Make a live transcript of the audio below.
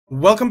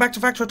Welcome back to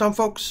Factory Time,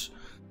 folks.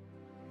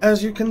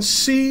 As you can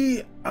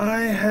see, I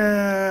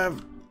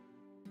have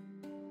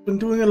been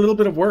doing a little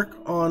bit of work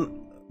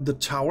on the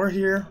tower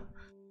here,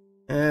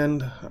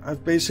 and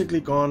I've basically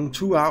gone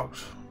 2 out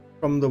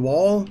from the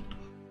wall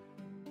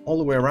all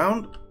the way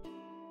around,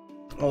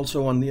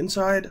 also on the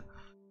inside,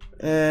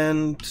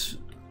 and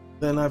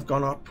then I've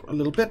gone up a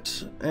little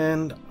bit,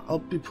 and I'll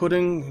be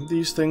putting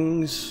these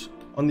things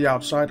on the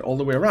outside all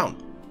the way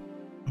around.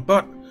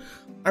 But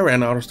I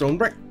ran out of stone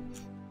brick.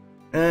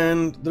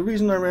 And the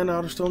reason I ran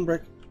out of stone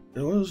brick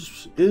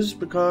is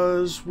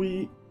because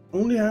we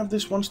only have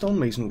this one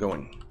stonemason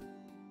going.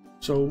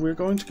 So we're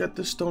going to get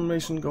this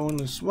stonemason going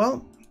as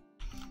well,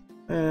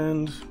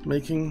 and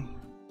making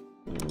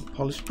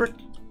polished brick,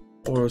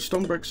 or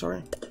stone brick,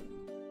 sorry.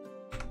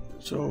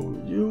 So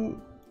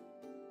you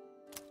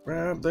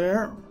grab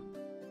there,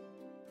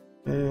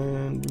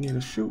 and we need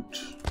a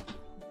chute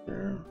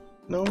there.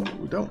 No,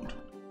 we don't.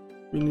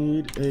 We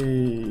need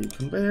a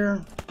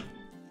conveyor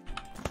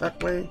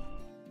that way.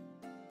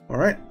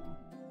 Alright,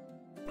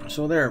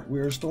 so there,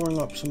 we're storing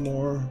up some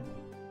more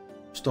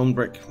stone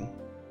brick.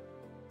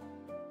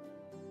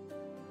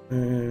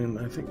 And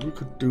I think we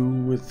could do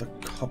with a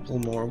couple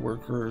more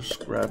workers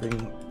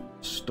grabbing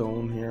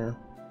stone here.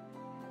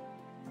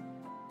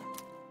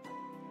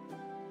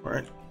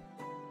 Alright,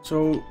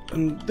 so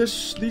and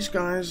these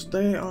guys,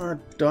 they are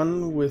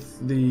done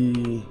with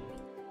the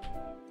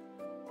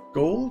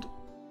gold.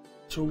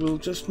 So we'll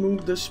just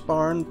move this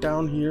barn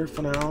down here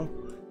for now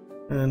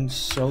and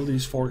sell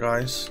these 4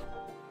 guys.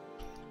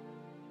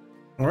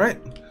 Alright,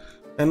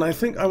 and I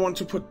think I want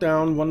to put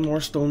down one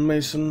more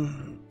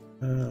stonemason.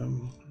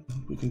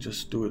 We can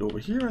just do it over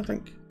here, I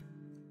think.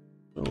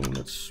 So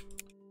let's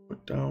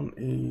put down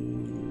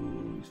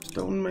a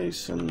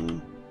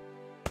stonemason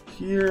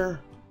here,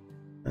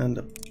 and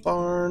a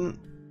barn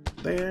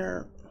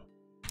there.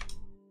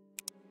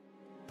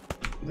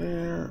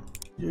 There,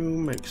 you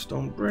make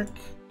stone brick,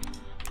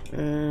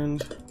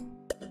 and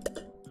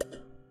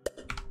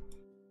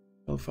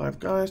 5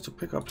 guys to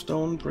pick up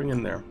stone, bring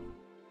in there.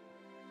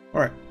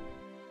 Alright.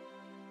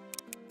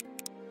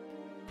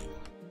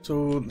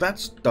 So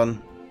that's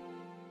done.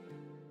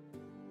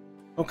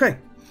 Okay.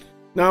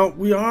 Now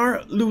we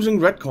are losing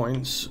red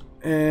coins,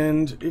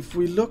 and if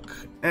we look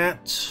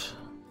at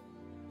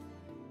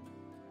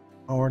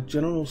our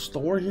general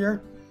store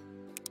here,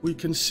 we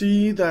can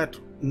see that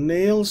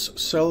nails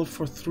sell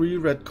for 3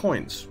 red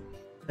coins,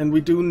 and we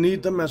do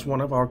need them as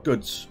one of our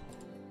goods.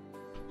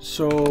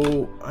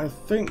 So I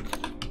think,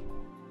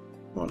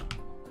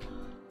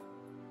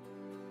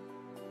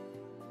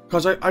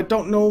 because I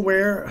don't know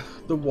where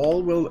the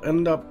wall will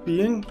end up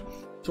being,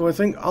 so I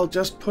think I'll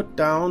just put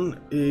down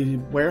a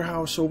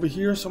warehouse over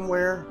here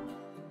somewhere.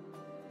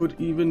 Could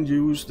even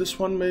use this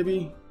one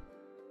maybe.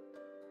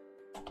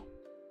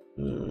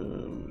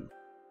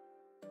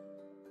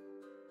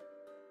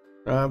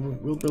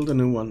 We'll build a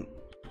new one.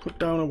 Put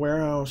down a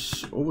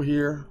warehouse over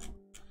here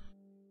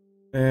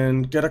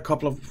and get a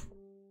couple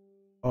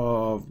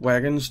of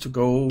wagons to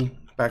go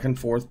back and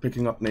forth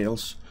picking up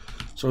nails.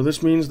 So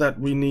this means that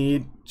we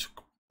need to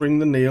bring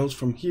the nails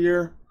from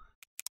here.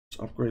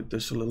 Let's upgrade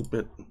this a little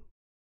bit,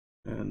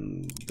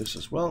 and this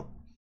as well,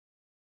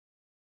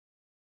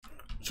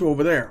 to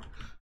over there.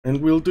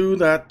 And we'll do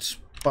that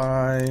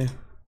by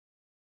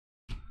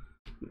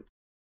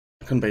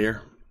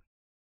conveyor.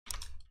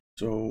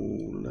 So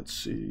let's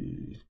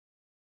see,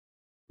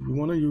 do we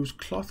want to use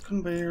cloth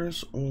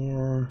conveyors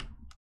or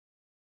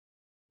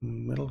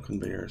metal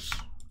conveyors?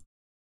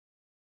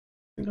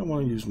 I think I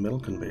want to use metal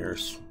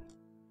conveyors.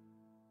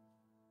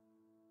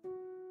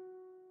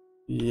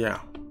 Yeah,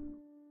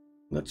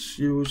 let's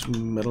use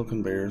metal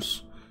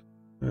conveyors.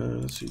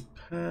 Let's see,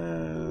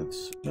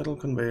 paths, metal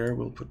conveyor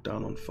we'll put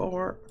down on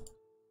 4,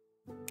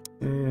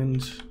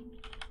 and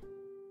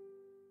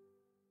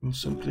we'll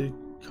simply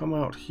come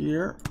out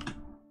here,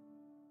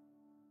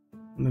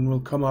 and then we'll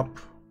come up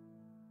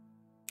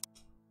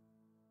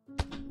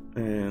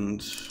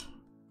and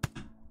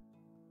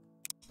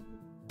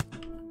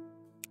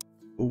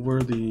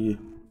over the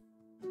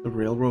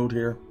railroad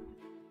here.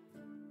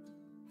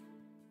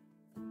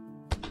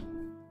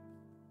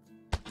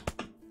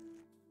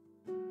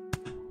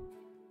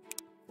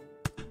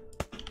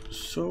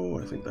 So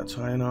I think that's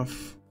high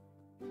enough.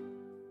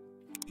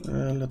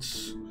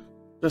 Let's,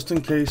 just in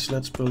case,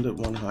 let's build it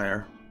 1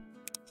 higher.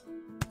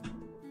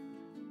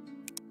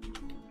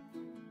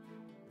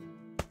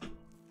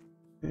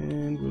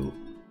 And we'll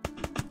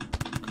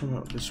come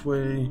out this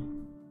way.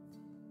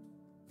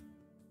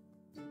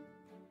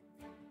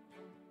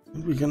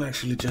 And we can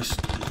actually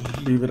just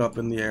leave it up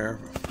in the air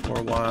for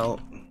a while.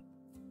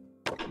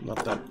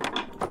 Not that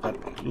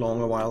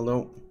long a while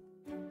though.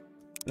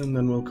 And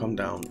then we'll come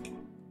down.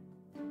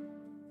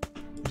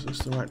 Is this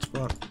the right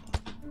spot?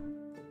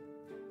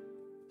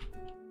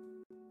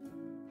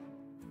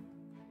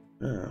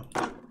 Yeah.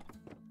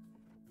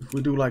 If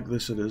we do like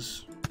this, it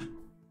is.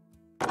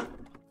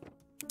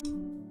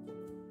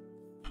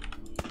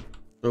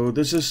 So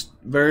this is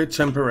very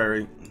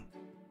temporary.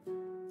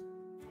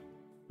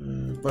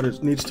 but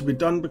it needs to be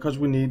done because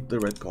we need the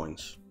red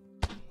coins.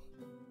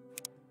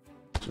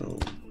 So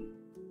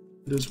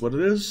it is what it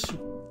is.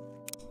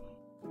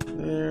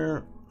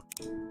 There.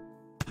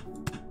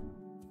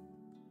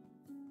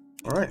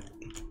 Alright.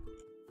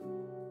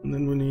 And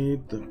then we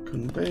need the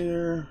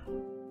conveyor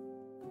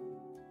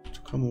to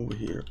come over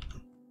here.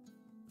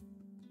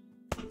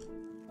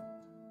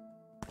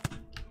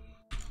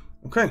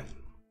 Okay.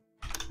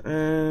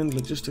 And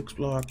logistics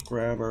block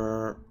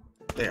grabber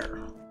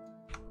there.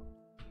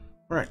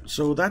 Alright,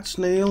 so that's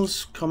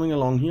nails coming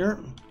along here.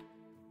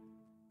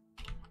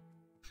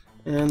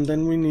 And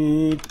then we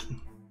need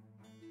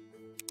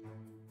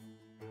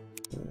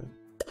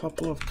a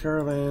couple of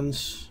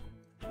caravans.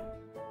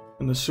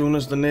 And as soon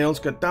as the nails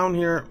get down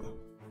here,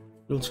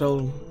 we'll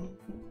tell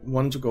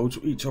one to go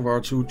to each of our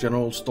 2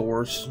 general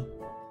stores.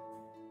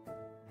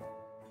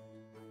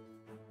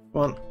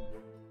 One.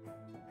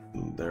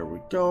 There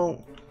we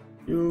go.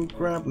 You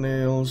grab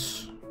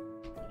nails.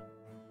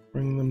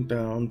 Bring them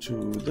down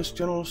to this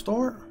general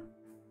store.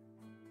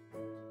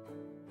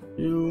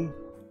 You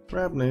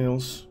grab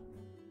nails.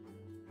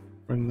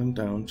 Bring them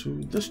down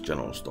to this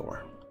general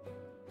store.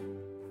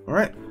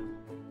 Alright.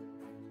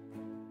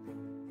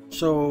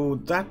 So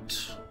that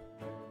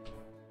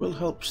will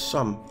help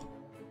some.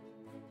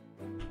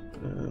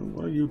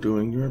 What are you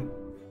doing? You're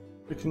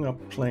picking up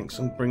planks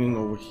and bringing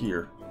over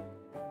here.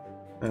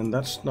 And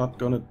that's not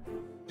gonna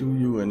do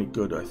you any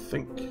good, I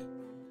think.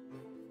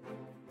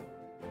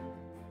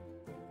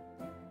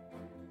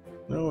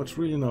 No, it's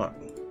really not.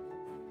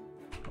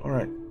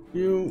 Alright.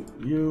 You,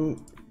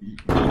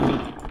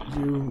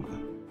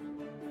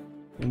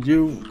 and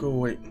you, go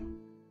away.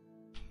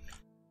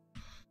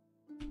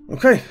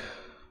 Okay.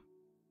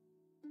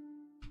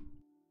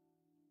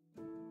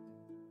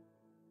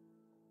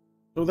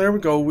 So there we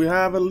go. We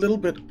have a little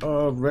bit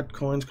of red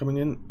coins coming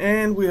in,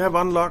 and we have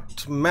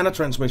unlocked mana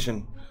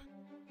transmission.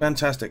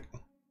 Fantastic.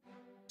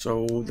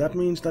 So that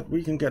means that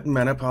we can get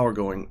mana power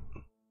going.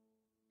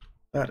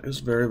 That is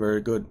very,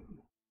 very good.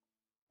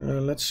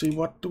 Let's see,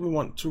 what do we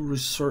want to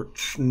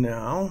research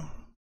now?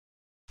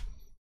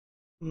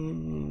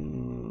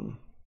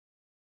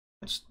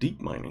 That's deep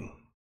mining.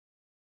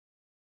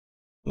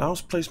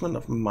 Allows placement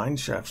of mine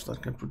shafts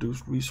that can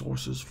produce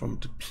resources from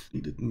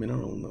depleted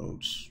mineral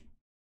nodes.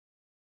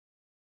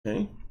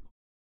 Okay,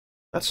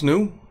 that's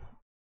new.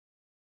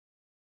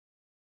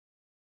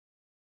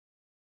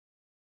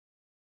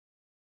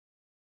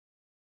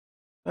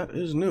 That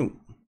is new.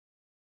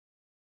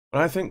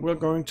 But I think we're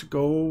going to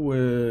go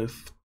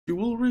with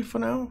jewelry for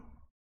now.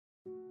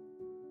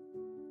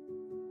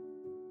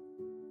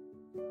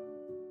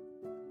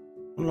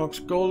 Unlocks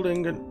gold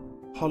ingot,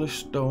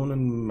 polished stone,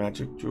 and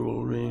magic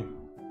jewelry.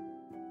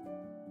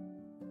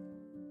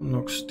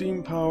 Unlocks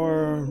steam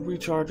power,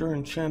 recharger,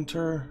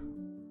 enchanter.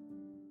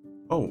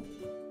 Oh.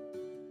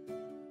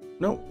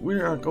 No, we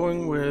are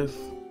going with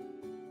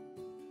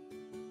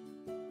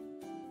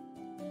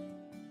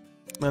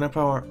mana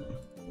power.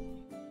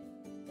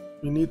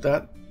 We need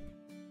that.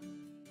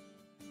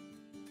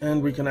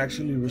 And we can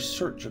actually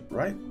research it,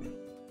 right?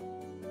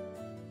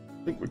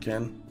 I think we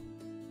can.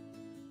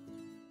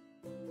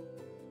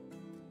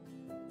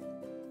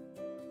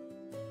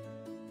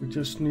 We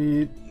just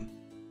need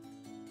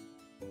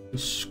the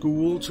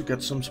school to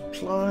get some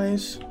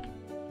supplies.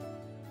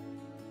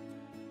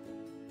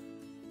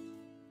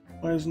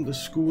 Why isn't the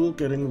school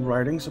getting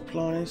writing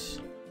supplies?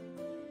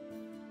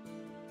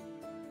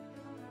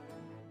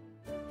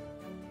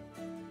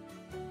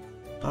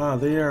 Ah,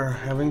 they are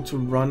having to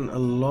run a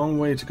long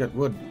way to get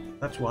wood.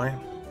 That's why.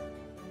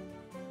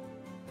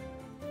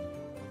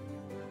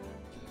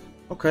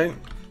 Okay,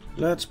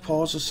 let's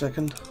pause a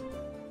second.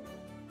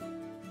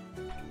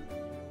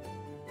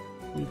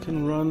 We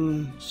can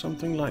run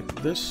something like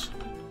this.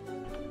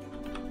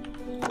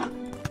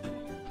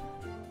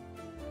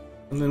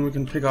 And then we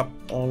can pick up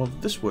all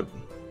of this wood.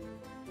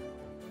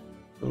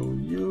 So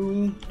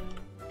you,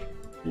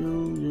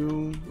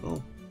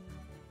 oh.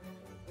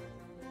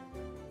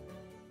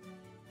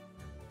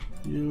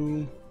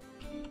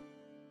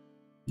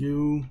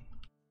 You,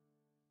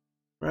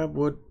 grab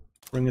wood,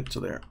 bring it to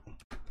there.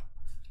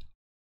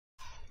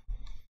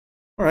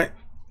 Alright,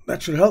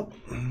 that should help.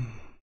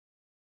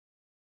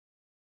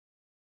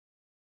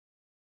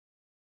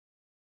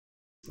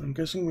 I'm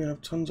guessing we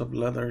have tons of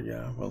leather.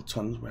 Yeah, well,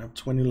 tons. We have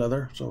 20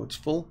 leather, so it's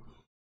full.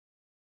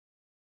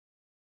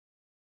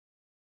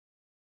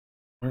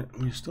 Alright,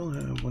 we still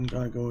have one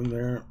guy going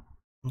there.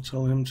 I'll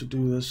tell him to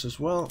do this as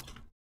well.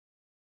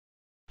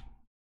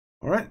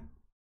 Alright.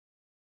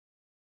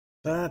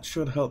 That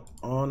should help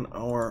on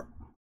our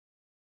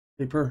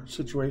paper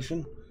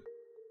situation.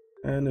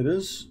 And it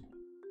is.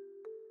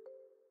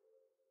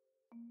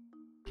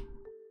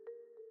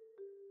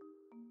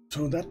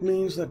 So that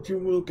means that you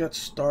will get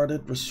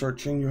started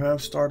researching. You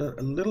have started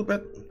a little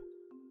bit.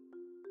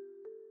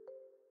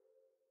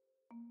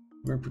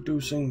 We're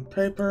producing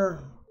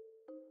paper.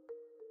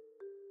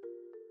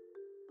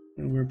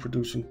 And we're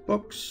producing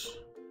books.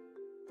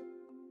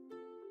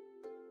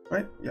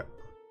 Right? Yep.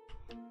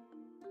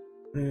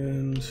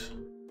 And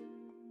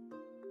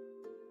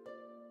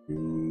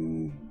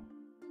you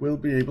will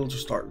be able to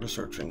start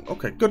researching.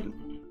 Okay, good.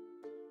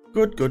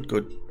 Good, good,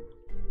 good.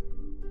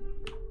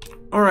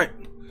 Alright.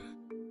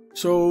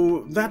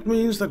 So that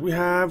means that we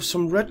have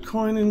some red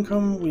coin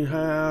income, we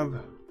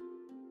have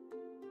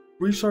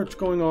research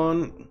going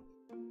on.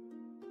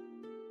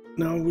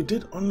 Now we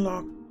did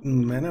unlock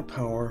mana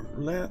power.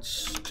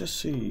 Let's just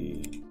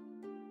see.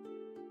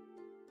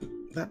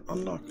 That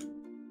unlocked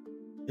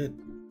it.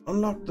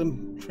 Unlocked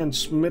the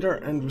transmitter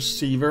and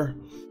receiver,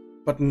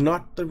 but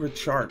not the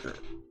recharger.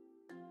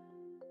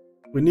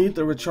 We need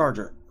the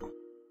recharger.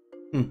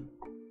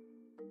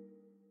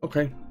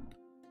 Okay.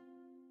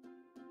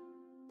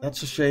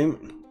 That's a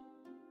shame.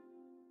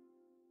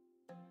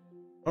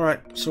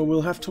 Alright, so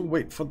we'll have to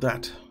wait for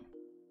that.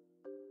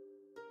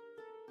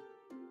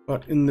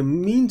 But in the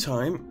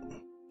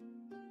meantime,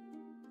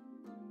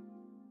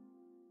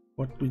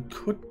 what we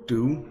could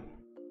do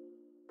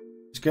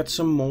is get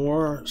some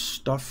more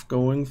stuff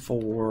going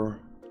for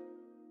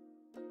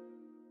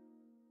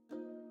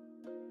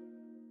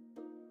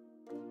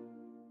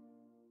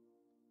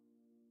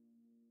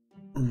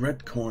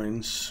red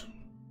coins.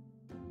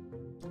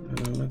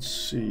 Let's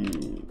see.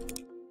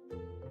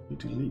 We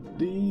delete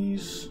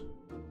these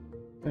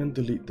and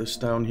delete this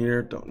down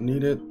here. Don't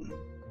need it.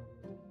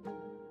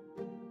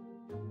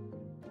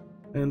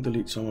 And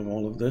delete some of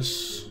all of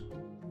this.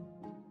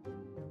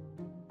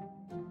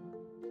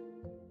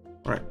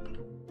 Alright.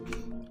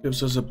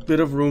 Gives us a bit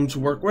of room to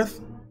work with.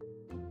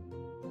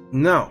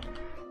 Now,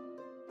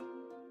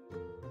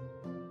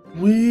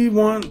 we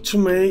want to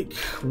make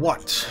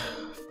what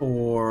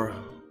for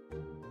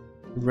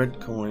red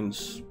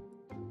coins?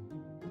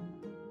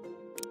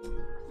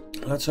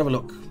 Let's have a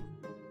look.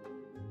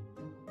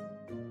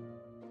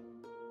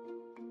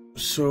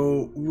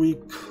 So we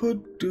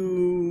could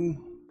do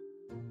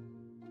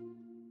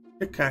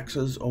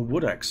pickaxes or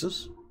wood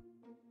axes.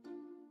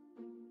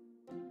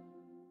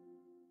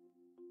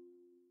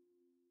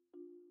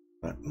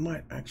 That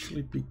might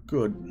actually be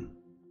good.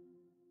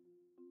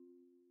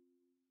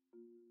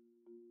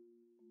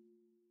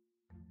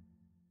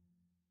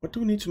 What do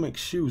we need to make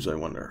shoes, I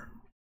wonder?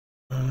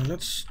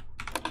 Let's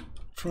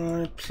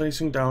try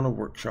placing down a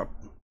workshop.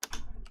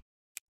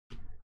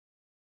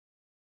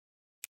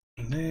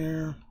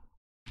 There.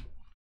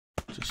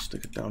 Just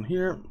stick it down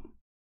here.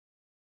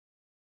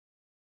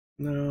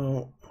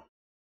 Now,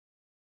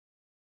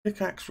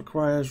 pickaxe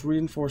requires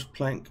reinforced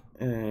plank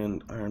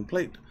and iron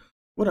plate.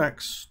 Wood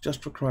axe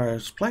just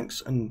requires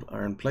planks and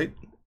iron plate.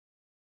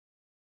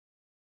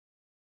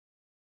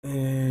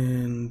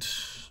 And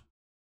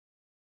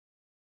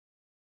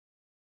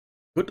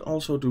could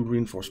also do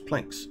reinforced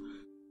planks.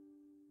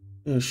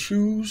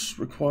 Shoes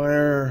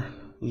require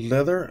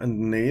leather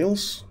and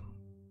nails.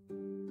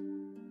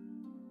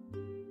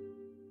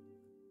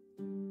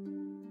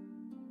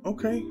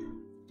 Okay.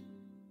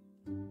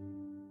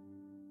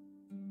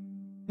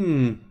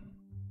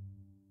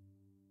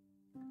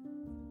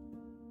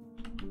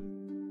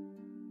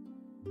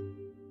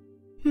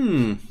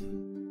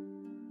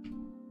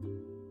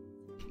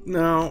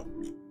 Now,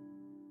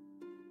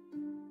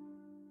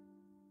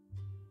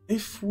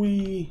 if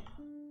we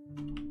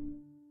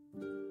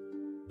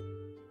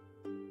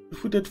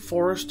did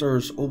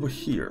foresters over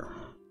here,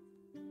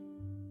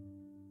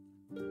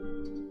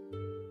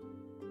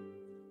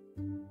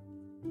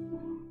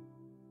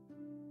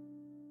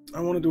 I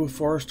want to do a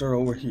forester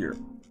over here.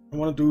 I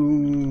want to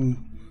do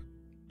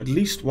at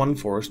least one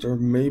forester,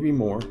 maybe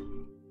more.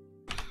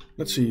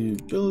 Let's see,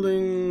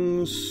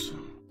 buildings,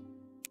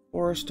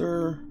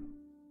 forester.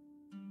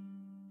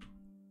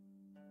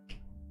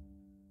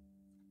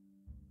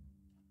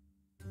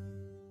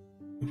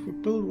 If we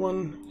build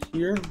one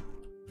here,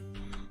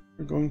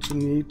 we're going to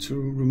need to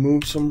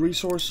remove some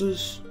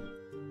resources,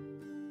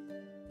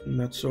 and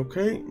that's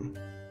okay.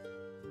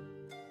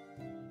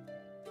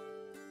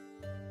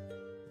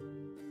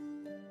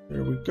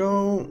 There we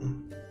go.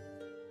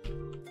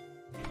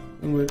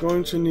 And we're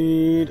going to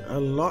need a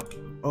lot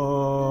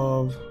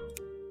of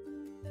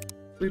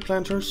tree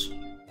planters.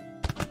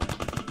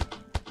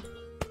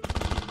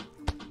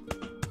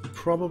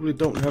 Probably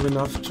don't have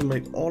enough to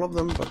make all of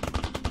them, but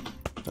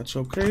that's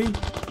okay.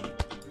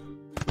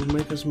 We'll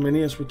make as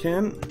many as we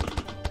can.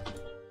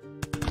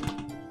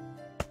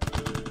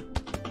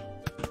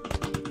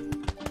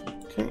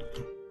 Okay.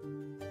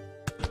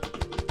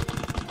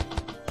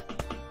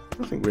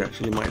 I think we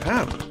actually might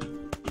have.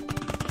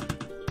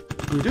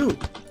 We do.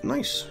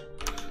 Nice.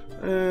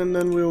 And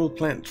then we will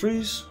plant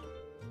trees.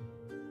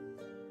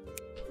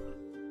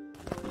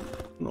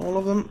 And all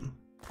of them.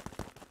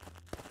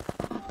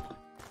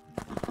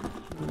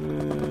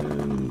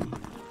 And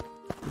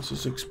this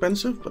is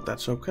expensive, but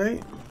that's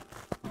okay.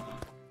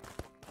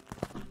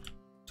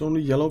 It's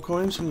only yellow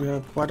coins, and we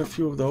have quite a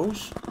few of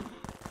those.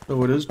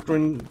 So it is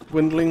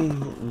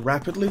dwindling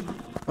rapidly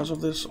because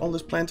of this, all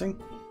this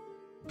planting.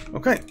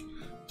 Okay,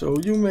 so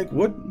you make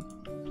wood.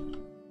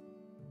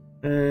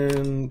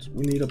 And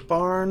we need a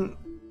barn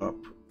up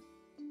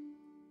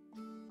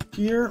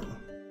here.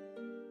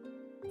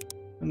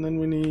 And then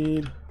we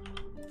need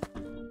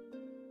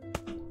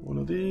one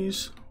of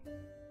these.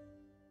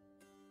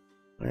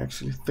 I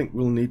actually think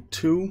we'll need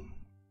two.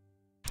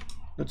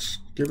 Let's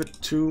give it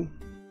 2.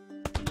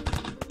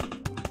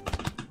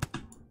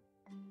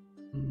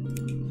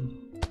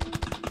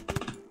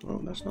 Oh,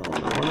 that's not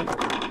what I wanted.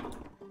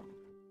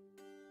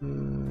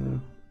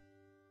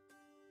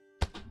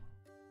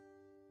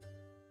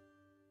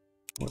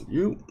 Want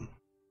you.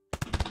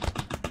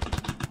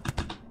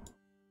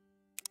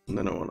 And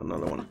then I want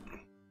another one.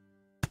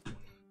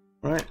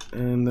 Right,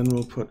 and then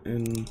we'll put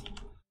in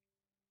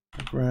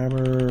a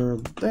grabber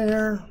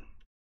there.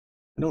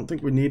 I don't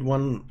think we need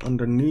one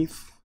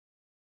underneath.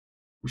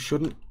 We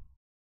shouldn't.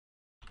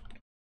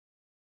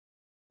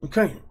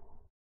 Okay,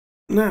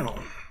 now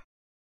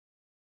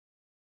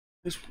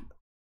this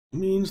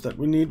means that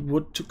we need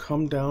wood to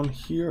come down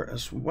here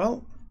as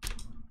well.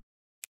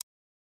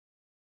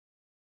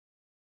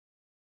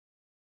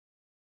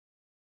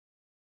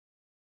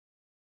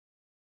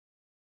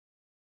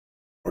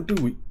 Or do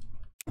we?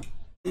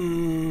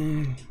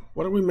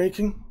 What are we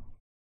making?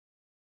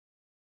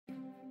 I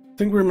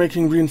think we're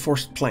making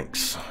reinforced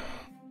planks.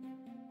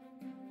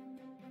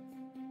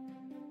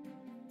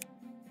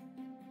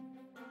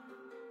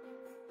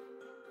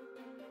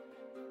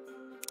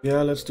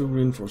 Yeah, let's do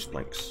reinforced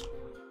planks.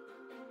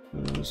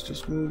 Let's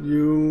just move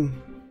you.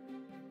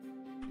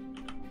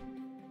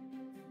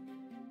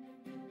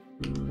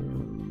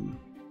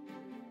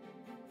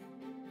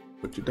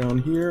 Put you down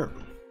here.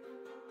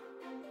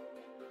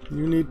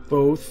 You need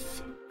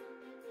both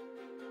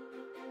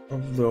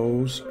of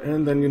those,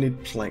 and then you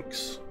need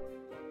planks.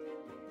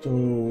 So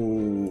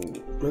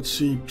let's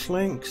see,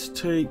 planks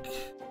take...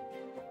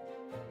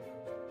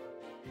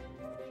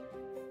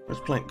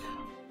 Where's plank?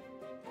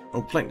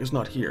 Oh, plank is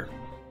not here.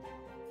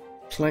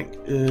 Plank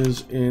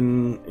is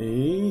in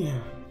a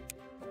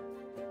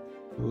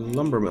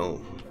lumber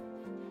mill.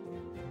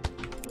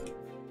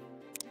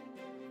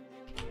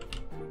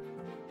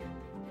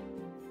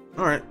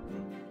 Alright,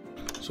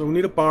 so we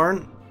need a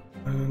barn,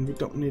 and we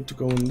don't need to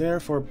go in there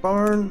for a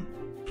barn.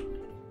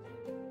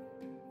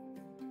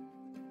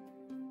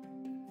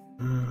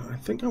 I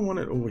think I want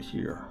it over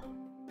here,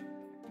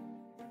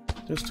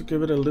 just to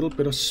give it a little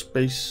bit of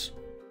space.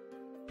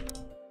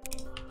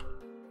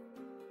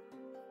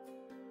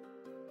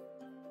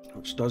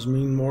 Which does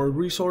mean more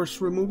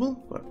resource removal,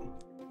 but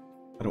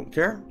I don't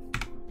care.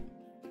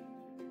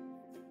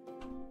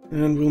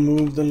 And we'll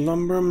move the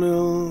lumber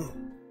mill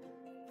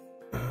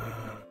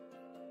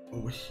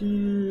over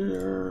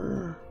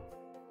here,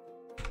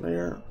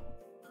 there,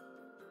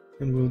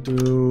 and we'll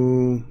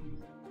do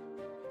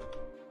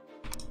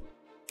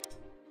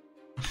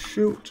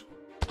shoot.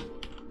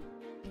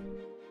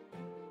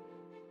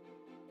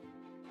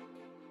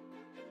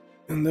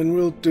 And then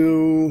we'll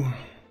do...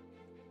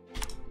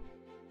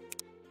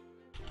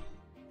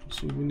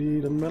 So we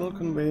need a metal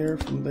conveyor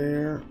from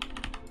there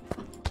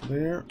to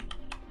there.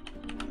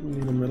 We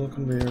need a metal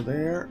conveyor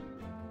there.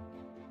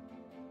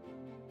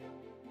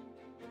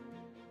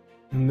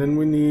 And then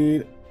we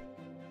need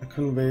a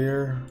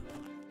conveyor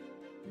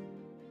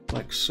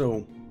like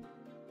so.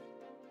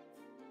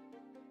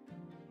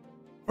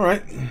 All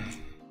right.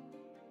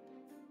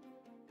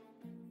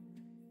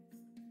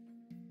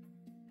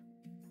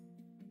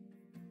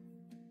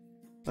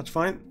 That's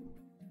fine.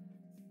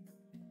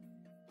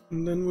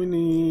 And then we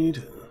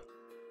need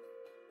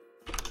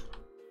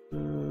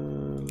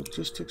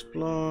logistics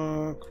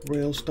block,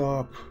 rail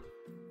stop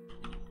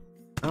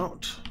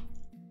out,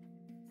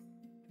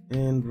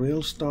 and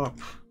rail stop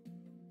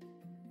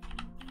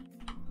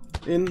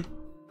in,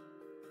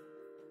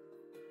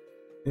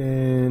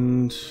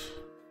 and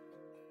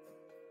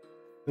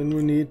then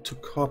we need to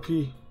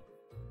copy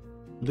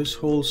this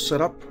whole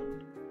setup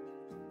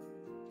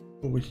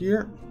over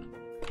here.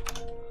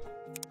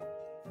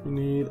 We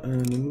need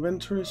an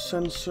inventory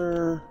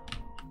sensor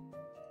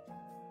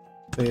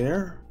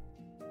there.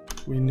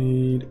 We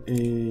need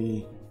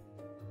a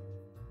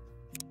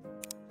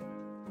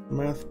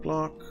math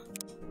block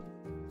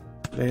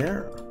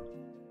there.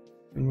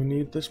 And we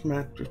need this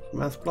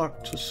math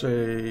block to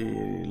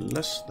say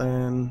less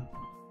than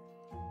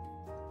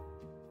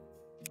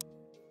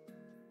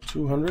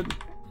 200.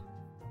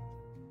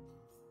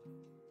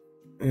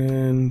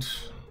 And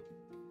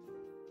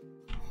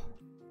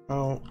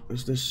how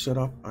is this set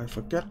up? I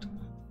forget.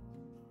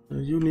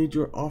 You need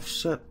your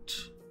offset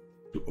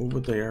to over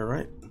there,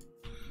 right?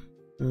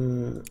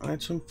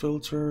 Item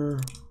filter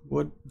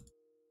wood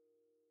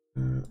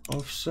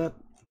offset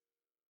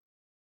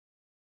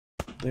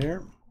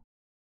there,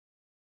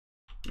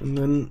 and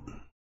then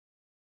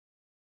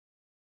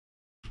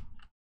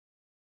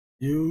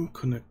you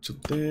connect to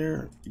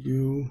there.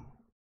 You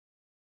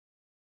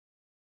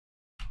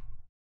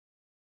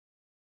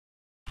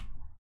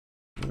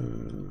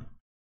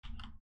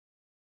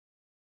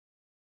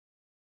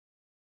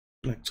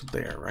connect to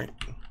there, right?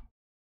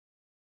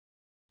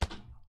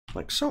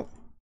 Like so.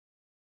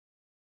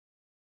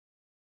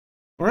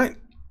 All right,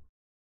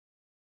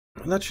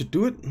 that should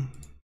do it.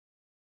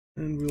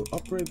 And we'll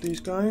upgrade these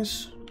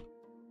guys.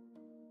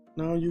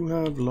 Now you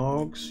have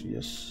logs,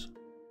 yes.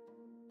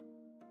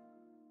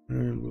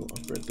 And we'll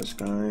upgrade this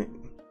guy.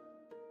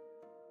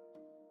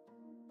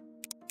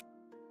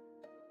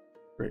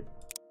 Great.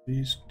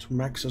 these to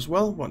max as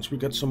well once we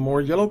get some more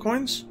yellow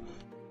coins.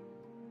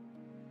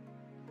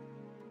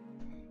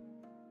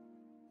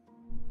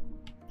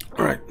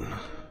 All right.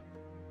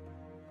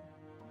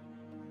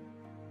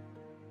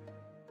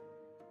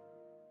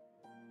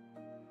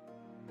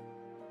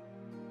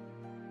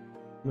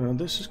 Now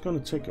this is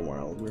going to take a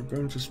while. We're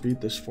going to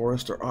speed this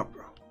forester up.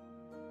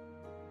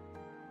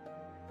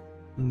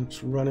 And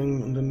it's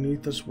running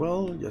underneath as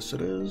well. Yes,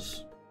 it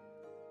is.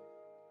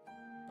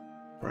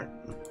 Right.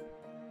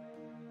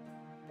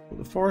 So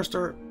the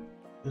forester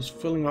is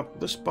filling up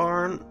this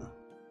barn.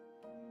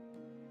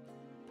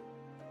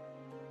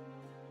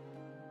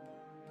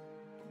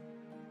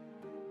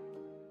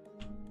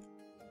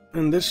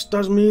 And this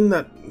does mean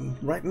that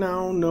right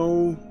now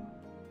no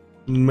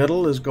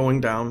metal is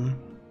going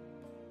down,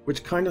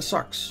 which kind of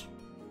sucks.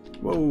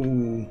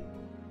 Whoa.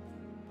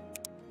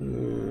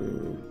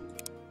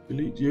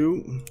 Delete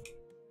you.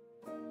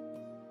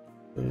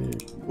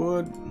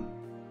 Wood.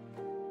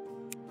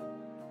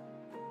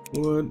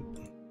 Wood.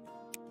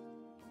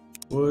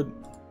 Wood.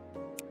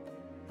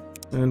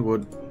 And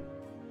wood.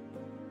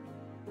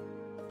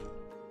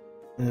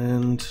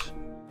 And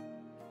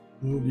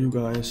move you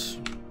guys.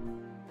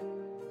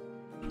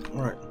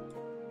 Alright.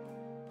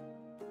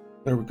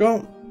 There we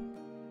go.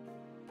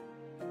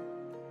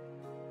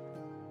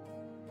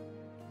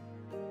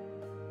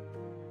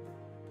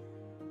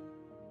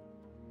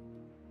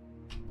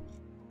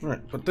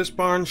 Alright, but this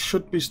barn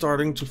should be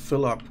starting to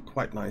fill up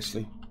quite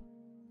nicely.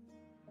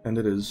 And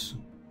it is.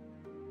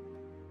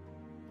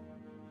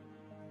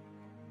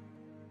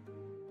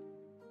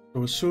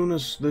 So as soon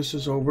as this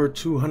is over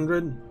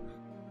 200,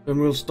 then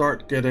we'll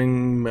start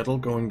getting metal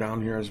going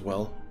down here as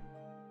well.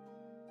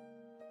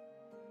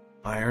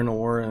 Iron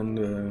ore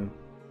and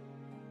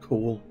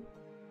coal.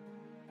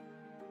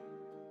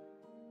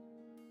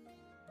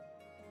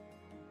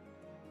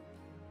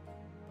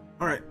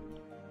 Alright.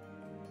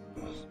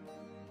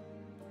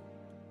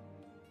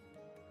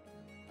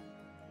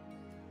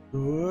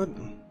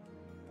 Good.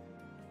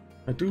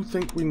 I do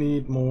think we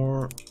need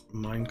more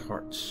mine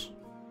carts.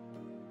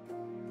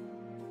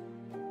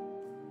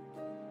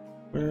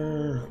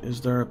 Where is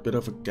there a bit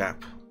of a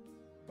gap?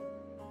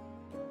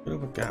 Bit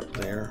of a gap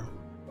there.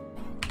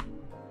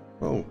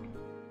 Oh,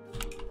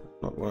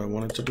 not what I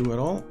wanted to do at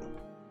all.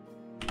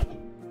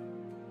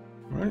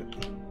 Right.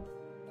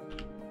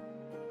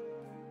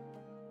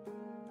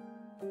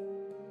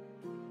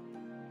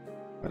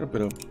 Got a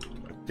bit of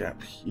a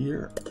gap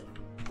here.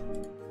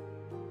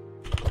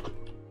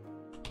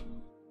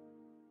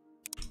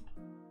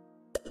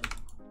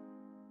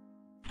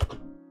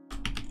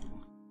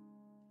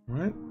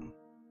 Right.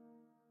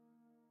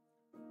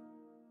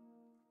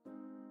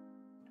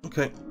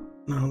 Okay,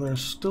 now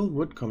there's still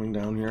wood coming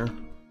down here.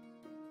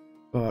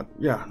 But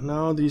yeah,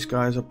 now these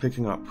guys are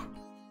picking up.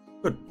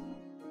 Good.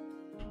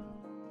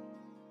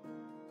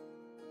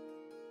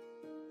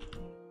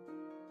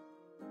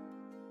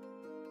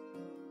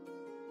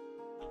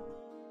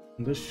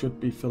 And this should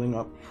be filling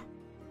up.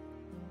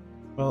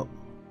 Well,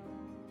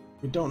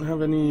 we don't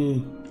have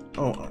any...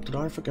 Oh, did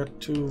I forget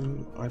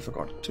to... I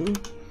forgot to.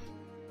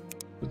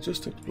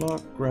 Logistics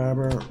block,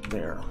 grabber,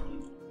 there.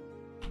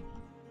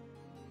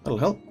 That'll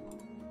help.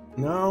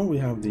 Now we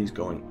have these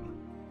going.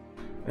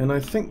 And I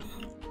think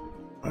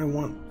I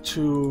want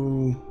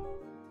to...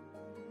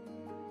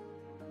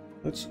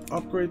 Let's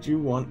upgrade you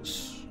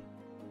once.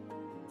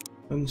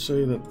 And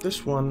say that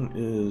this one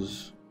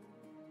is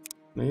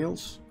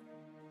nails.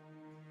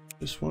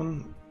 This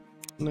one,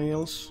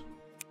 nails.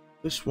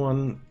 This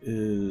one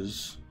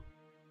is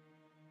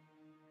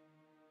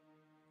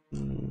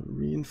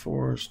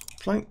reinforced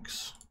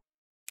planks.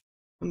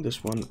 And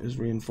this one is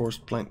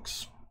reinforced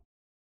planks.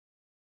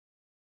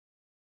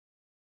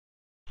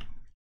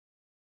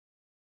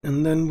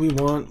 And then we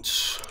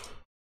want,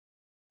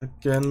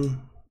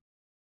 again,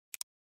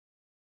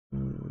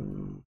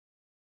 an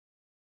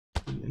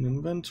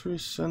inventory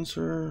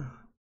sensor.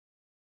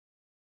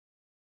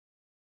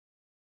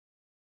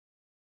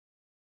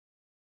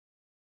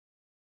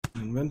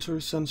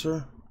 Inventory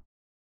sensor.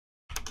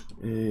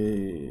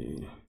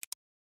 A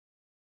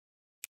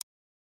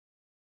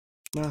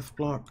math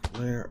block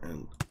there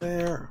and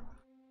there.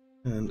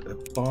 And a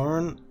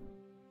barn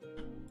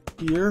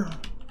here.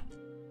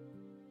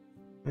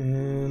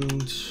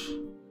 And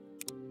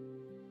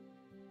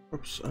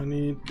oops, I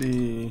need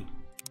the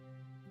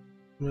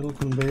metal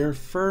conveyor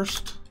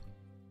first.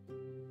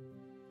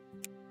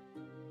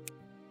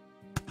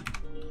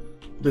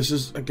 This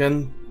is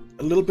again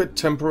a little bit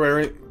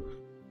temporary.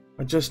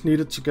 I just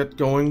needed to get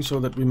going so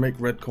that we make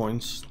red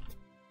coins.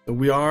 So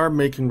we are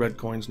making red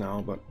coins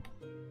now, but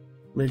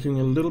making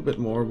a little bit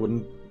more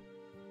wouldn't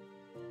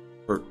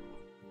hurt.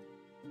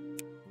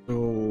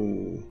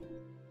 So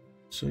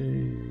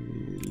say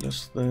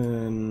less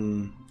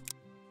than,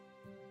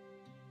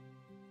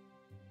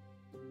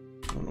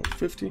 I don't know,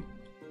 50.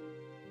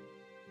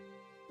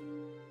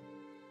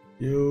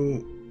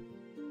 You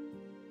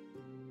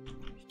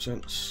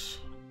sense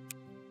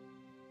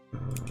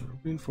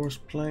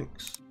reinforced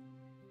planks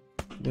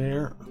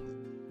there.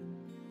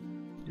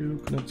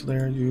 You connect to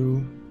there.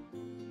 You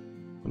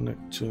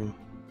connect to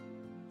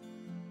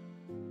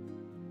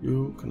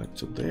you, connect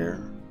to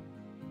there.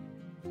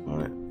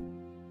 Alright.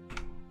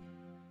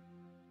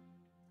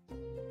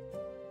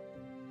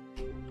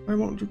 Why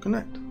won't you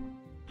connect?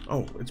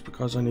 Oh, it's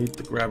because I need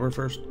the grabber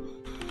first.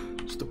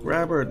 It's the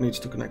grabber it needs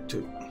to connect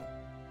to.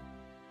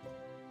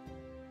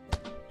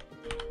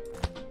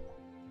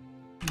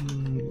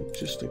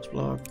 Logistics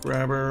block,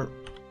 grabber,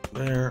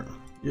 there,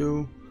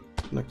 you,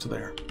 connect to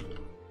there.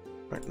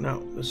 Right,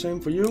 now, the same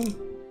for you.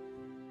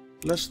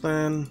 Less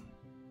than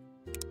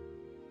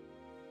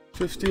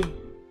 50.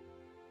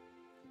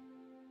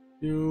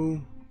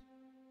 You.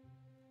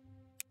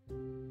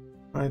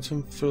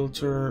 Item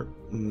filter,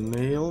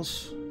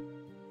 nails.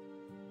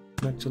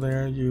 Connect to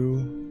there,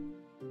 you.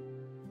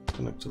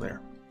 Connect to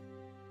there.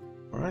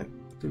 Alright,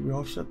 did we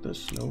offset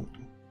this? No.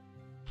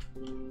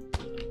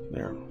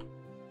 There.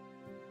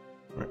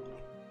 Right.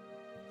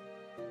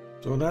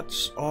 So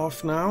that's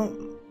off now.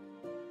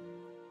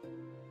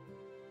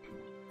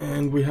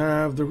 And we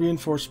have the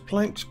reinforced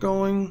planks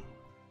going.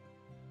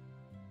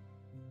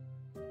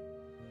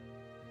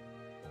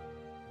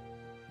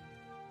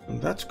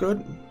 And that's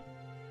good.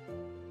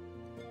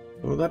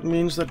 So that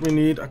means that we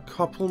need a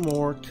couple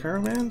more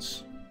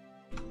caravans.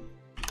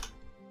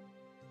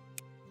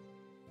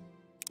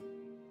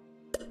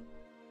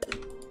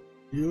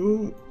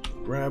 You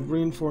grab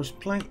reinforced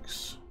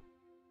planks.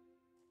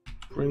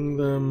 Bring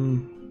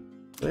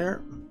them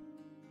there.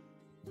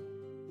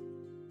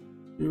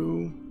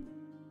 You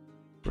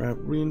grab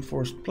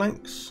reinforced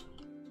planks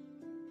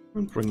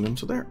and bring them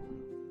to there.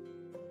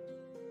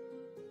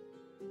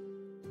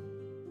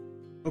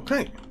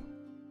 Okay.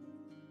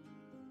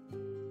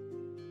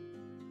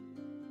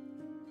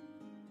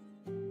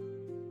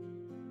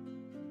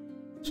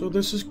 So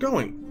this is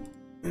going,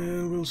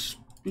 and we'll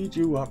speed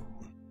you up.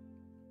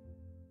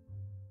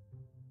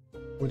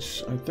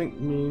 Which I think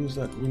means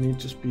that we need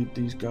to speed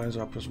these guys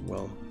up as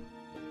well.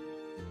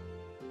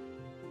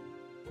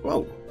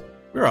 Whoa,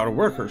 we're out of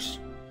workers.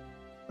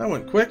 That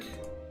went quick.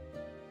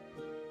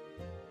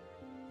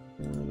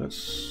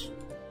 Let's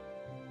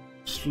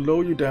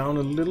slow you down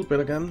a little bit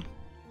again.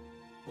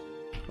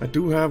 I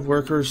do have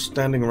workers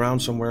standing around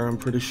somewhere, I'm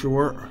pretty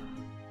sure.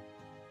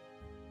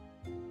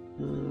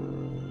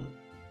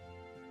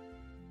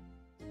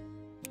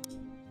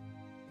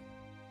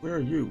 Where are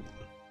you?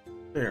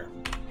 There.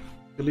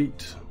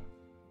 Delete.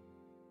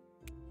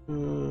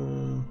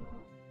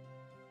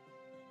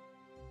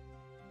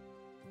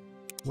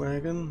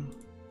 Wagon.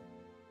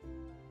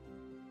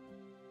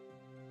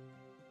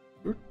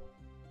 Good.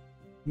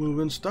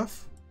 Moving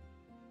stuff.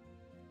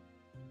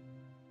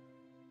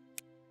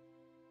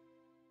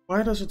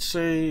 Why does it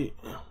say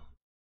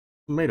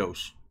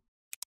tomatoes?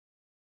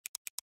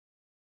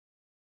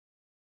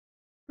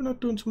 We're not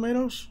doing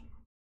tomatoes.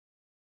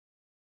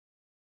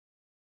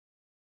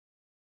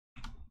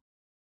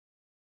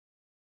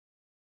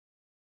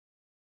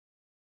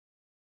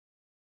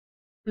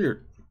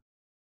 Weird.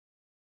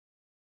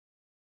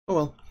 Oh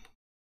well.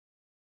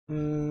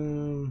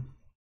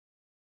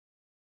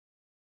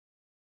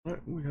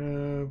 Right, we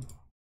have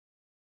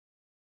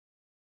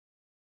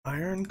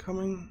iron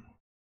coming.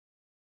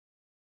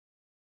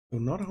 So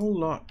not a whole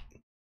lot.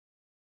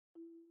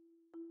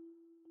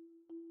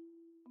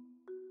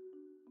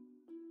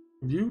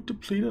 Have you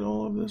depleted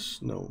all of this?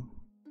 No.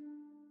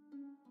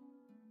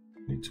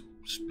 Need to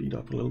speed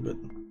up a little bit.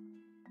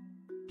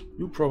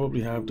 You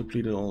probably have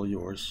depleted all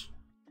yours.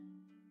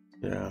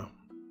 Yeah.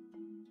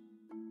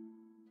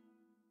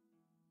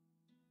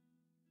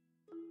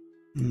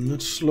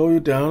 Let's slow you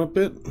down a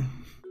bit.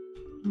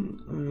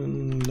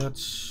 And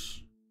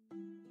let's...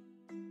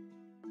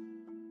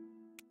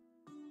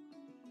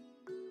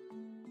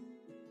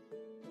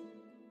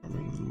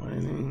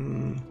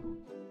 mining...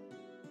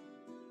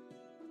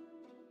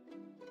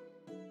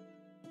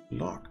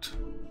 locked.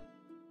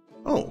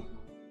 Oh.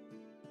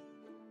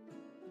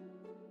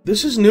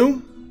 This is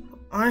new.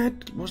 I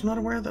was not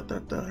aware that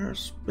there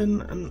has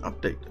been an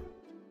update.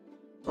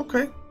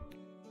 Okay.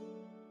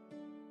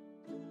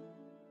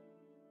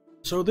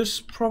 So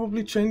this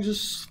probably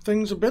changes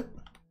things a bit,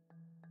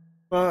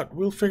 but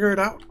we'll figure it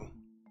out.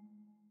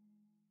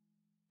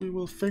 We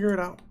will figure it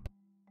out.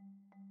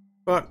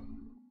 But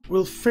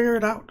we'll figure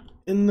it out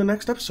in the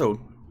next episode.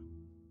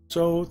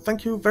 So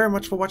thank you very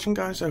much for watching,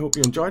 guys. I hope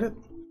you enjoyed it.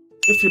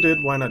 If you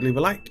did, why not leave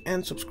a like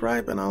and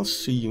subscribe, and I'll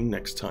see you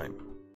next time.